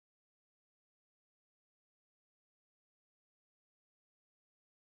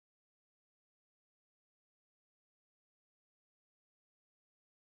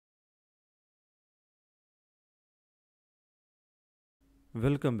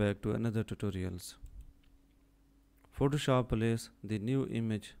Welcome back to another tutorials. Photoshop places the new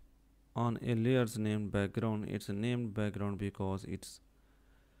image on a layer's named background. It's named background because it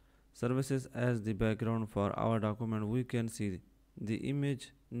serves as the background for our document. We can see the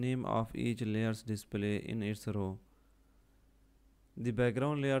image name of each layer's display in its row. The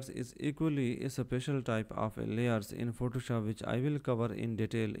background layers is equally a special type of layers in Photoshop, which I will cover in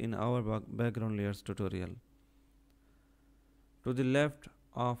detail in our background layers tutorial. To the left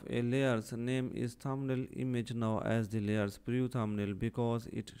of a layer's name is thumbnail image, now as the layer's preview thumbnail because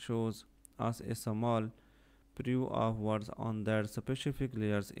it shows us a small preview of words on that specific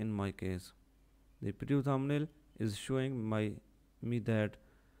layers. In my case, the preview thumbnail is showing me that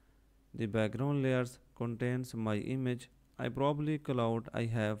the background layers contains my image. I probably cloud I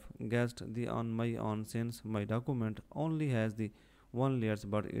have guessed the on my own since my document only has the one layers,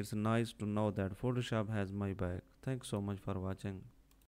 but it's nice to know that Photoshop has my back. Thanks so much for watching.